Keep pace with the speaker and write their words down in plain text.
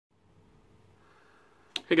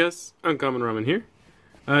Hey guys, Uncommon Ramen here.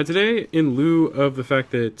 Today, in lieu of the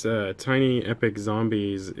fact that Tiny Epic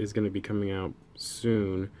Zombies is going to be coming out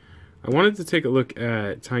soon, I wanted to take a look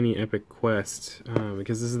at Tiny Epic Quest,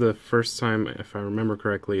 because this is the first time, if I remember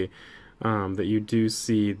correctly, that you do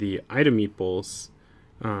see the itemeeples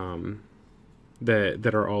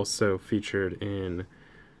that are also featured in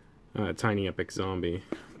Tiny Epic Zombie.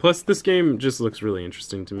 Plus, this game just looks really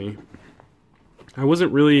interesting to me. I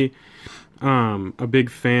wasn't really a big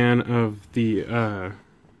fan of the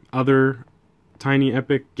other Tiny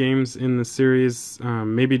Epic games in the series,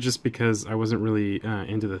 maybe just because I wasn't really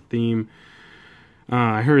into the theme.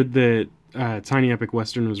 I heard that Tiny Epic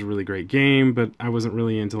Western was a really great game, but I wasn't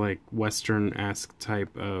really into like Western-esque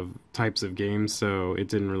types of games, so it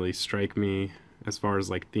didn't really strike me as far as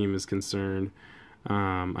like theme is concerned.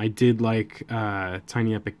 I did like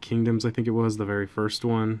Tiny Epic Kingdoms, I think it was the very first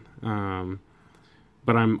one.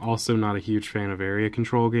 But I'm also not a huge fan of area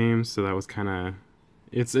control games, so that was kind of...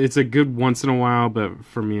 It's a good once in a while, but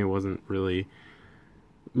for me it wasn't really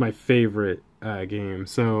my favorite game.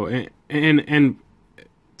 So, and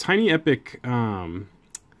Tiny Epic... I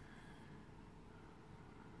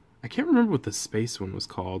can't remember what the space one was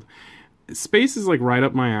called. Space is like right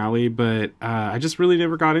up my alley, but I just really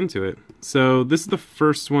never got into it. So this is the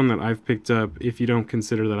first one that I've picked up, if you don't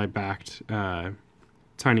consider that I backed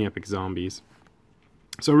Tiny Epic Zombies.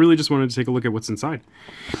 So I really just wanted to take a look at what's inside.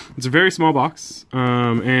 It's a very small box,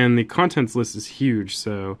 and the contents list is huge,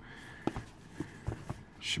 so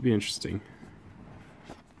should be interesting.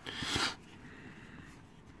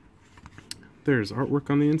 There's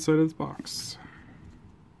artwork on the inside of this box.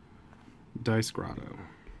 Dice Grotto.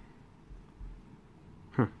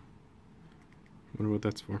 Huh. Wonder what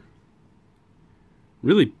that's for.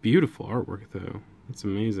 Really beautiful artwork, though. That's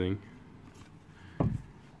amazing.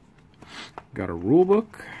 Got a rule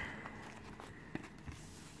book.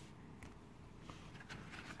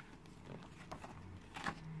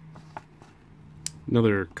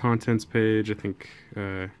 Another contents page, I think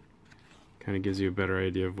kind of gives you a better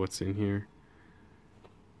idea of what's in here.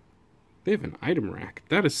 They have an item rack.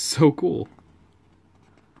 That is so cool.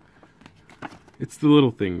 It's the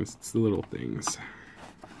little things. It's the little things.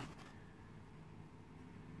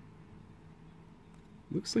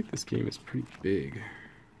 Looks like this game is pretty big.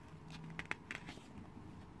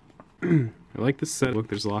 I like this set. Look,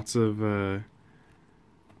 there's lots of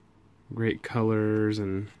great colors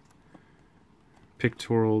and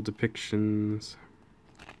pictorial depictions.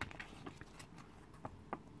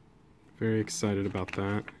 Very excited about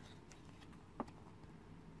that.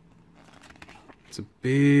 It's a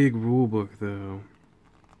big rule book, though.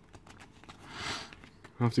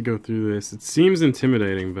 I'll have to go through this. It seems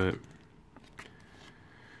intimidating, but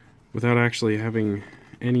without actually having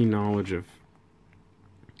any knowledge of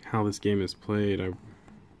how this game is played, I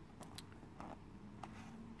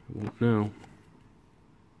won't know.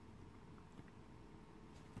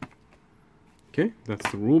 Okay,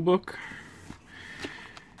 that's the rule book.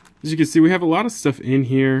 As you can see, we have a lot of stuff in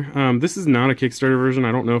here. This is not a Kickstarter version.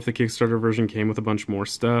 I don't know if the Kickstarter version came with a bunch more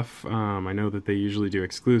stuff. I know that they usually do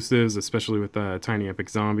exclusives, especially with Tiny Epic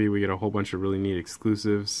Zombie. We get a whole bunch of really neat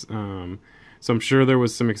exclusives. So I'm sure there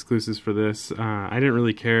was some exclusives for this. I didn't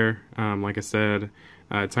really care. Like I said,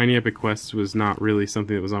 Tiny Epic Quest was not really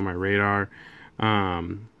something that was on my radar.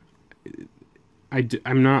 I'm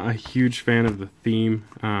not a huge fan of the theme.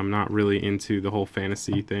 I'm not really into the whole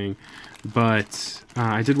fantasy thing. But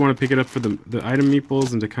I did want to pick it up for the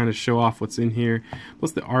itemeeples and to kind of show off what's in here.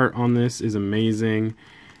 Plus the art on this is amazing.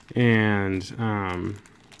 And,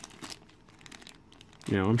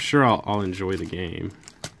 you know, I'm sure I'll enjoy the game.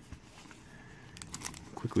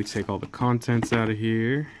 Quickly take all the contents out of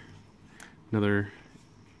here. Another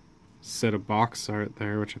set of box art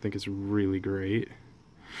there, which I think is really great.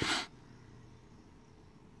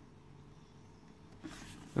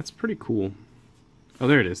 That's pretty cool. Oh,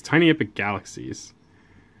 there it is. Tiny Epic Galaxies.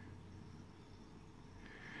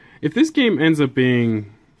 If this game ends up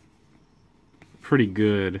being pretty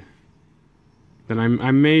good, then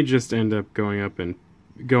I may just end up going out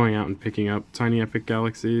and picking up Tiny Epic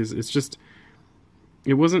Galaxies. It's just,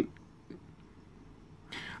 it wasn't...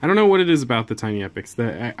 I don't know what it is about the Tiny Epics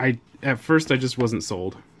that at first I just wasn't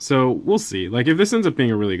sold. So we'll see. Like, if this ends up being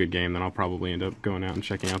a really good game, then I'll probably end up going out and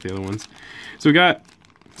checking out the other ones. So we got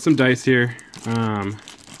some dice here.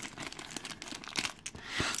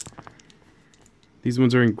 These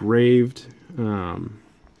ones are engraved. So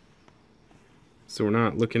we're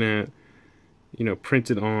not looking at, you know,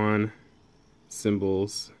 printed on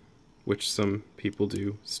symbols, which some people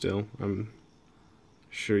do still. I'm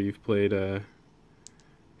sure you've played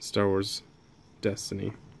Star Wars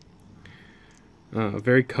Destiny.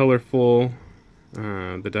 Very colorful.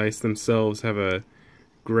 The dice themselves have a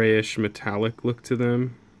grayish metallic look to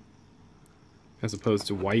them as opposed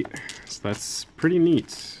to white, so that's pretty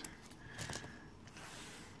neat.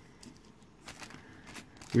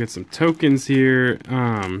 We got some tokens here.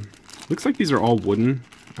 Looks like these are all wooden,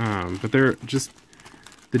 but they're just,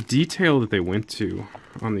 the detail that they went to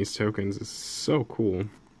on these tokens is so cool.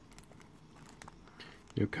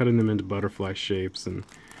 You know, cutting them into butterfly shapes and,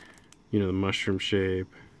 you know, the mushroom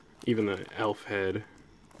shape, even the elf head.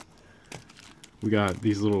 We got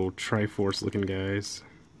these little Triforce looking guys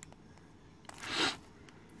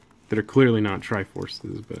that are clearly not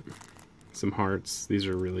Triforces, but some hearts. These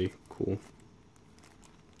are really cool.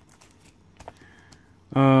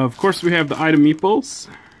 Of course, we have the itemeeples.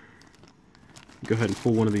 Go ahead and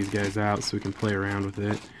pull one of these guys out so we can play around with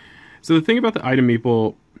it. So the thing about the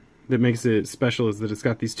itemeeple that makes it special is that it's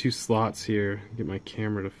got these two slots here. Get my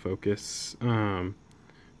camera to focus,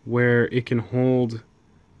 where it can hold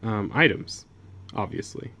items,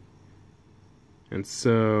 obviously. And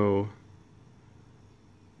so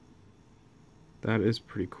that is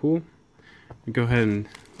pretty cool. Go ahead and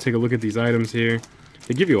take a look at these items here.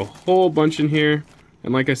 They give you a whole bunch in here,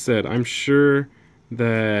 and like I said, I'm sure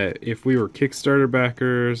that if we were Kickstarter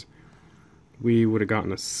backers, we would have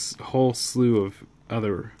gotten a whole slew of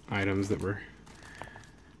other items that were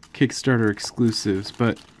Kickstarter exclusives,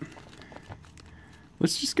 but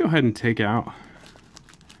let's just go ahead and take out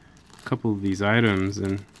a couple of these items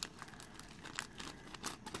and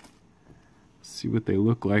see what they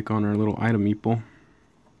look like on our little itemeeple.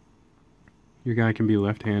 Your guy can be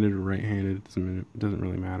left-handed or right-handed, it doesn't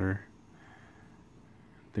really matter.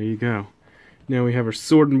 There you go. Now we have our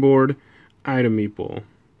sword and board itemeeple.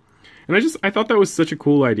 And I thought that was such a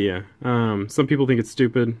cool idea. Some people think it's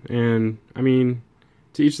stupid, and I mean,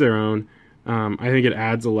 to each their own. I think it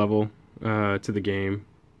adds a level to the game,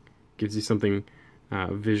 gives you something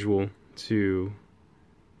visual to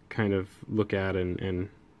kind of look at and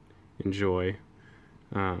enjoy.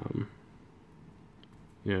 You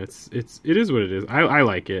know, it is what it is. I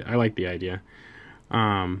like it. I like the idea.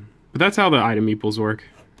 But that's how the itemeeples work.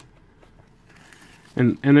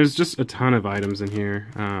 And there's just a ton of items in here.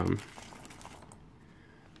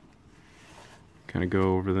 Kind of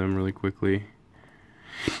go over them really quickly.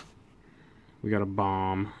 We got a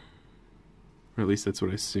bomb. Or at least that's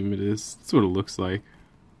what I assume it is. That's what it looks like.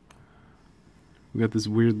 We got this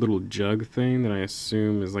weird little jug thing that I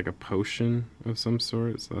assume is like a potion of some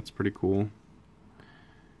sort, so that's pretty cool.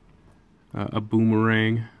 A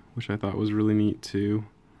boomerang, which I thought was really neat too.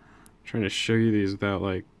 I'm trying to show you these without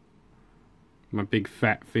like my big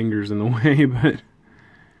fat fingers in the way, but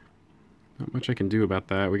not much I can do about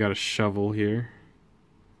that. We got a shovel here.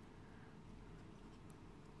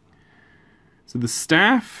 So the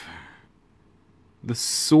staff, the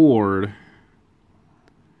sword,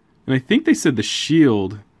 and I think they said the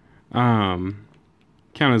shield count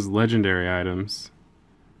as legendary items.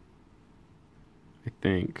 I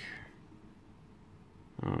think.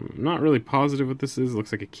 I'm not really positive what this is. It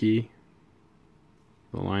looks like a key.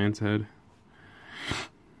 The lion's head.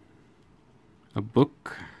 A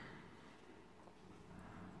book.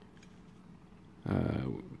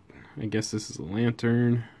 I guess this is a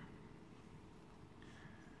lantern.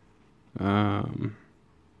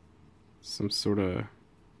 Some sort of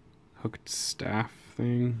hooked staff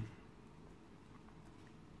thing.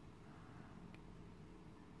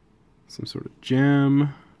 Some sort of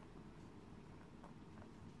gem.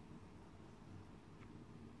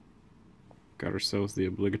 Got ourselves the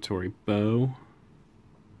obligatory bow.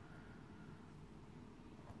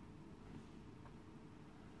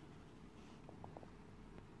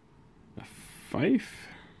 A fife.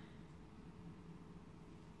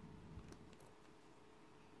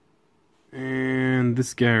 And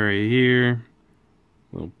this guy right here.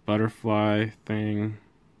 Little butterfly thing.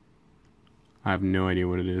 I have no idea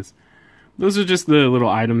what it is. Those are just the little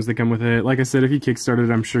items that come with it. Like I said, if you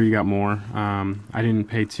kickstarted, I'm sure you got more. I didn't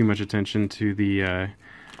pay too much attention to the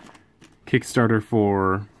Kickstarter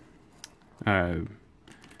for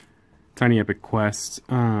Tiny Epic Quest,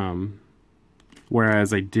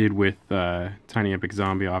 whereas I did with Tiny Epic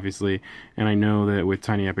Zombie, obviously. And I know that with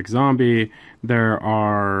Tiny Epic Zombie, there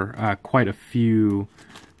are quite a few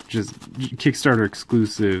just Kickstarter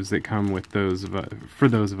exclusives that come with those for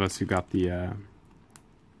those of us who got the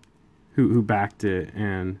who backed it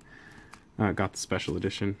and got the special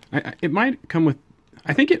edition. It might come with,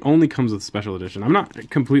 I think it only comes with special edition. I'm not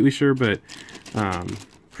completely sure, but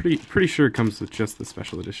pretty sure it comes with just the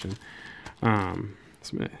special edition. So I'm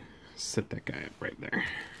gonna set that guy up right there.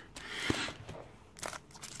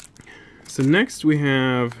 So next we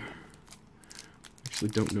have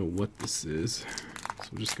actually don't know what this is, so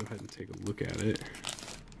we'll just go ahead and take a look at it.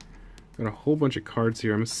 Got a whole bunch of cards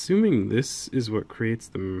here. I'm assuming this is what creates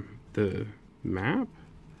the map?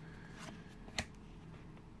 I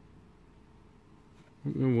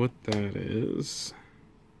don't know what that is.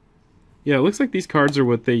 Yeah, it looks like these cards are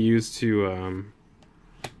what they use to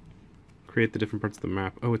create the different parts of the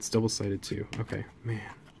map. Oh, it's double-sided too. Okay, man.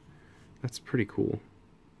 That's pretty cool.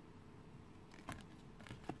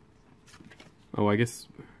 Oh, I guess...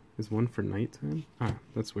 is one for nighttime? Ah,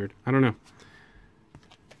 that's weird. I don't know.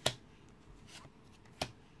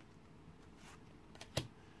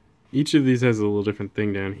 Each of these has a little different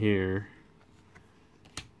thing down here.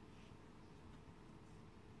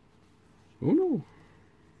 Oh no!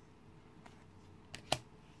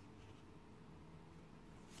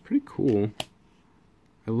 Pretty cool.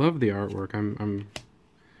 I love the artwork. I'm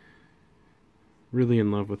really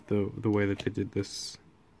in love with the way that they did this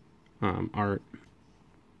art.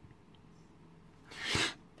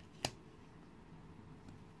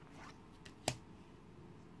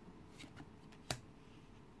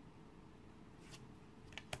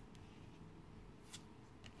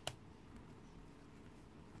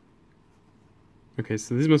 Okay,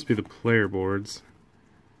 so these must be the player boards.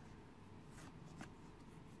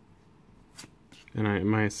 And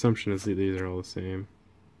my assumption is that these are all the same.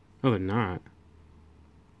 Oh, they're not.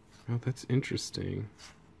 Oh, that's interesting.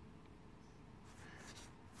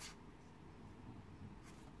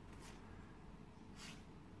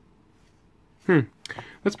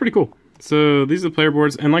 That's pretty cool. So these are the player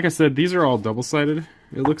boards, and like I said, these are all double-sided,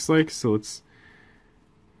 it looks like. So let's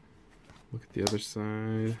look at the other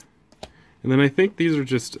side. And then I think these are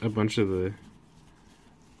just a bunch of the...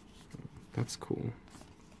 That's cool.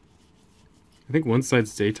 I think one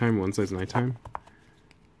side's daytime, one side's nighttime.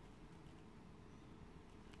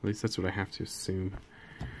 At least that's what I have to assume,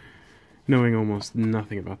 knowing almost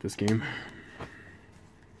nothing about this game.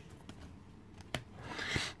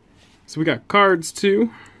 So we got cards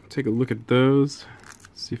too. Take a look at those.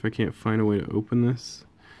 See if I can't find a way to open this.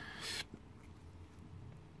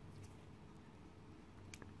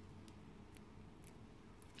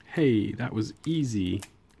 Hey, that was easy.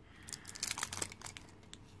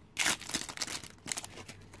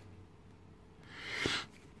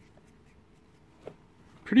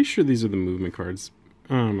 Pretty sure these are the movement cards.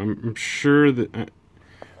 I'm sure that...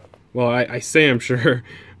 well, I say I'm sure,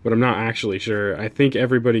 but I'm not actually sure. I think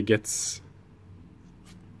everybody gets...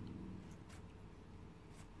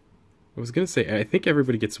 I was gonna say, I think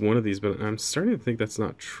everybody gets one of these, but I'm starting to think that's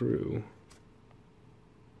not true.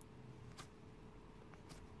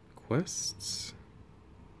 Quests?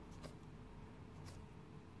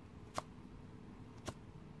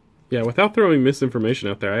 Yeah, without throwing misinformation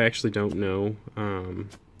out there, I actually don't know.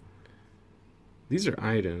 These are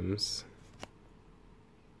items.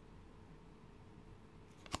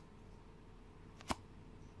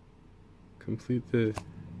 Complete the...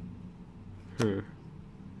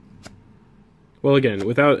 Well, again,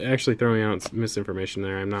 without actually throwing out misinformation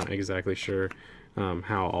there, I'm not exactly sure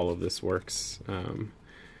how all of this works.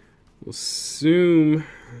 We'll assume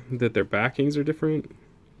that their backings are different.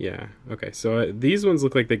 Yeah, okay, so these ones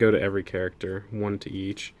look like they go to every character, one to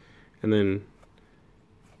each. And then,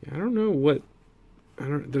 yeah, I don't know what...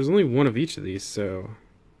 there's only one of each of these, so...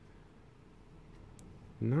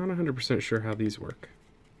 not 100% sure how these work.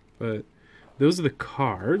 But those are the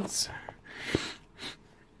cards.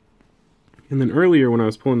 And then earlier when I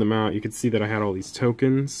was pulling them out, you could see that I had all these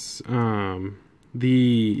tokens.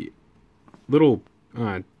 The little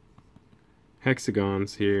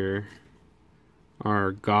hexagons here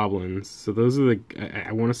are goblins. So those are the,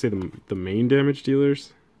 I want to say the main damage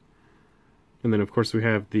dealers. And then of course we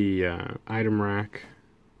have the item rack,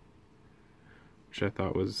 which I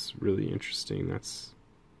thought was really interesting. That's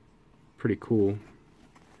pretty cool.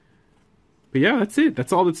 But yeah, that's it.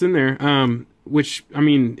 That's all that's in there. Which, I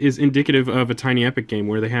mean, is indicative of a Tiny Epic game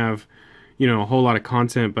where they have, you know, a whole lot of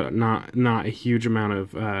content, but not a huge amount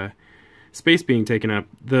of space being taken up.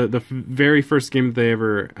 The very first game that they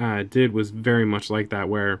ever did was very much like that,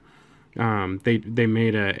 where they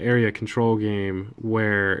made an area control game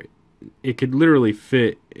where it could literally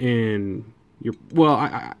fit in your...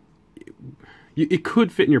 well, it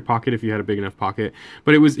could fit in your pocket if you had a big enough pocket,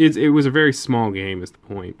 but it was a very small game is the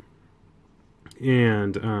point.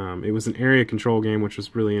 And it was an area control game, which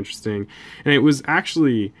was really interesting. And it was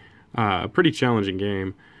actually a pretty challenging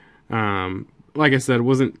game. Like I said,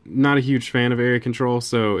 not a huge fan of area control,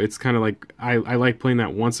 so it's kind of like I like playing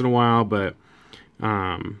that once in a while, but you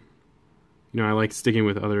know, I like sticking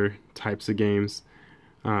with other types of games.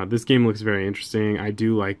 This game looks very interesting. I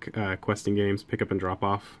do like questing games, pick up and drop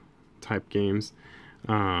off type games.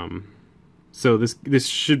 So this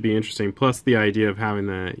should be interesting. Plus the idea of having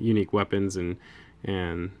the unique weapons and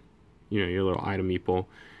you know, your little item meeple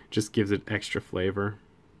just gives it extra flavor,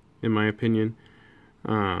 in my opinion.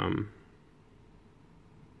 But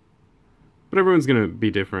everyone's gonna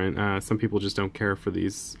be different. Some people just don't care for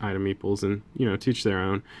these item meeples, and you know, teach their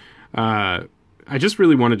own. I just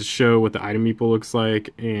really wanted to show what the item meeple looks like,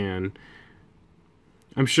 and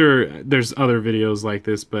I'm sure there's other videos like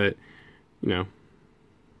this, but you know,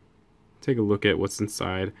 take a look at what's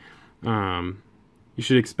inside. You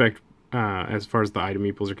should expect, as far as the item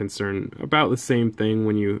meeples are concerned, about the same thing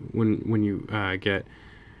when you get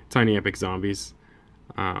Tiny Epic Zombies.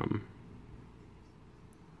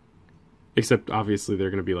 Except obviously they're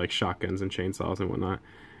going to be like shotguns and chainsaws and whatnot.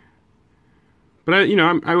 But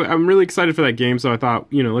I'm really excited for that game, so I thought,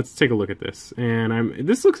 you know, let's take a look at this. And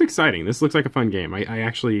this looks exciting. This looks like a fun game. I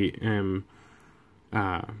actually am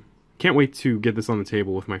can't wait to get this on the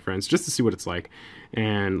table with my friends just to see what it's like.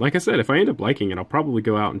 And like I said, if I end up liking it, I'll probably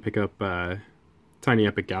go out and pick up Tiny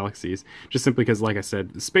Epic Galaxies, just simply because, like I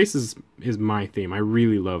said, space is my theme. I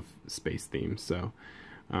really love space themes. So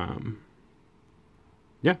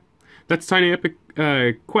yeah, that's Tiny Epic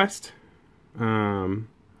Quest. You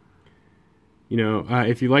know,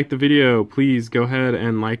 if you like the video, please go ahead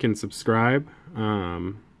and like and subscribe.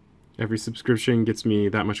 Every subscription gets me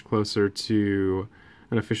that much closer to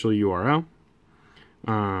an official URL.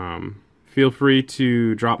 Feel free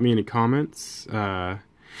to drop me any comments. I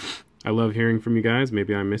love hearing from you guys.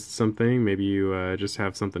 Maybe I missed something. Maybe you just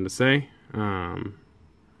have something to say. But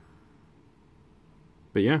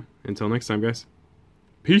yeah, until next time, guys.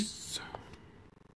 Peace.